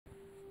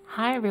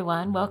Hi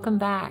everyone, welcome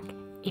back.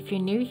 If you're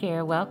new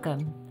here,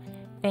 welcome.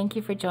 Thank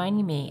you for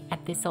joining me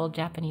at This Old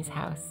Japanese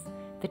House,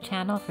 the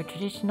channel for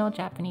traditional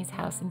Japanese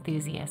house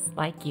enthusiasts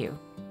like you.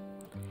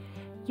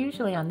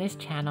 Usually on this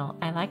channel,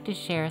 I like to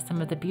share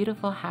some of the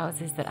beautiful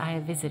houses that I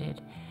have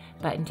visited,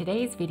 but in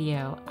today's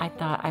video, I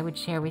thought I would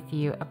share with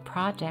you a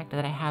project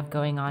that I have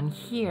going on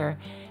here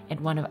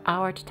in one of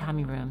our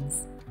tatami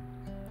rooms.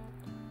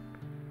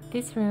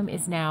 This room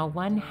is now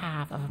one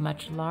half of a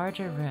much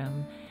larger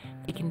room.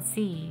 You can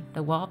see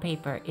the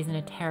wallpaper is in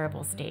a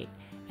terrible state,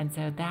 and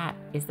so that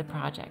is the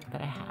project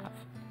that I have.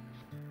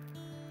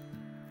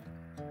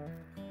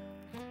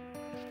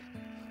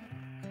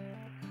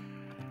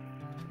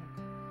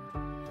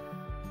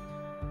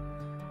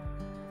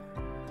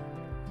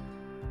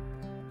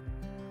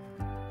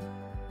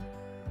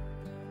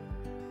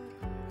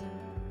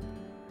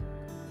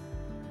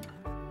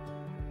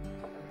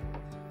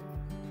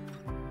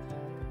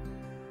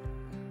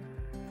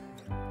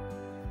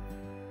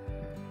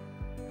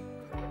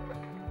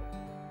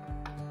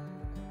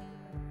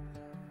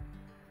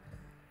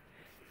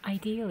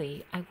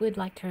 Ideally, I would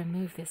like to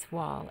remove this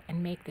wall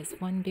and make this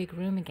one big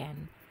room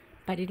again,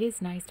 but it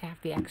is nice to have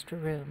the extra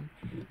room,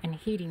 and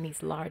heating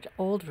these large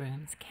old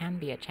rooms can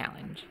be a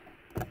challenge.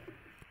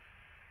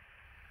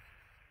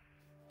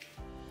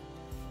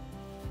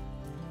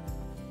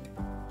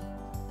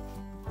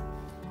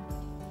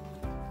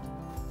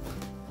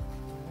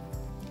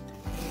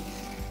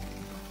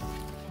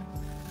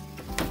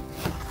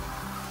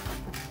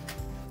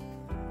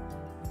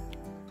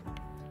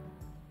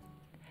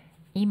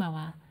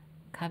 Now,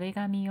 壁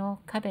紙を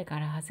壁か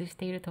ら外し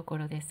ているとこ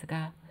ろです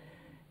が、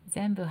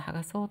全部剥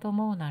がそうと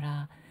思うな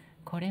ら、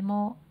これ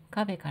も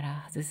壁か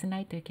ら外さな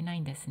いといけな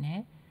いんです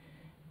ね。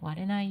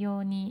割れないよ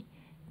うに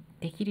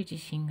できる自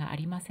信があ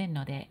りません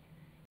ので、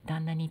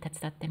旦那に手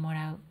伝っても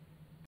らう。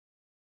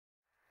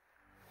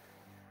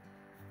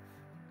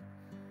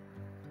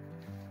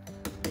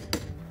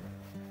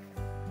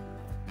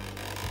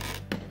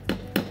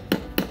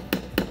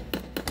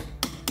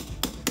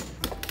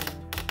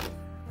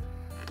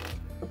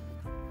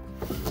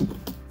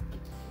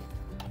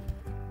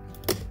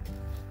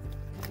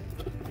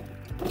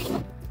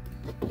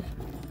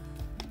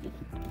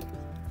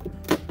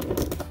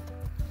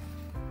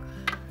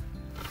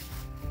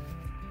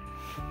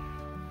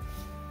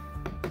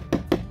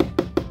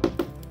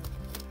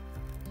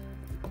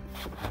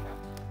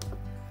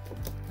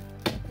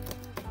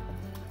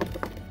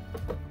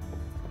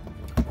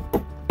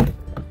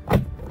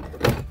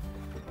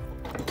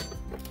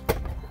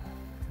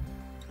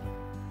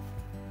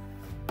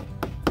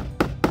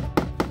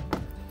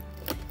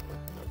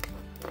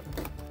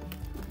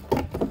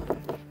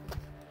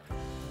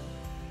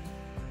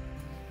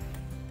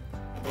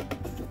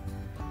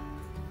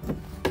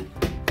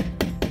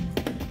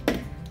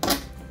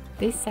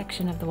This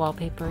section of the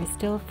wallpaper is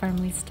still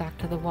firmly stuck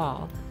to the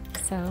wall,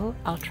 so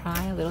I'll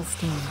try a little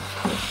steam.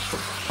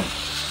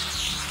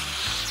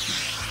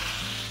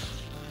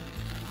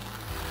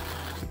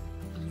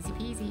 Easy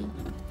peasy.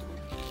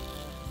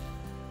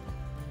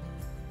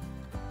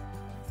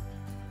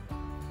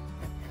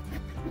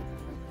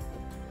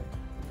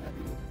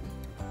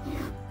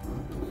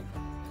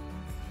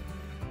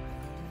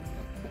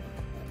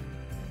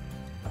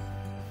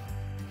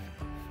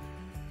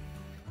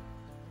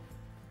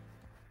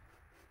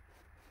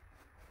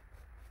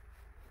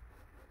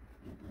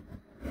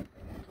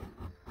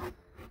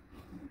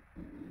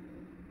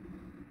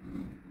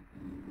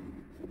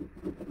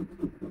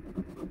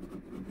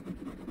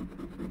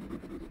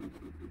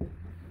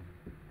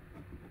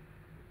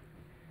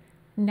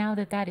 Now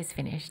that that is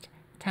finished,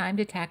 time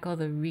to tackle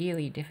the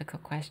really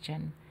difficult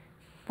question.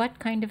 What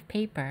kind of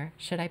paper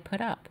should I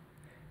put up?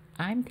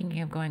 I'm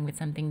thinking of going with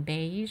something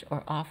beige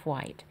or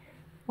off-white.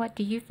 What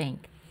do you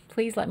think?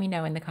 Please let me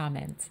know in the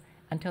comments.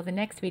 Until the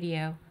next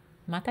video,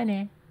 mata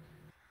ne!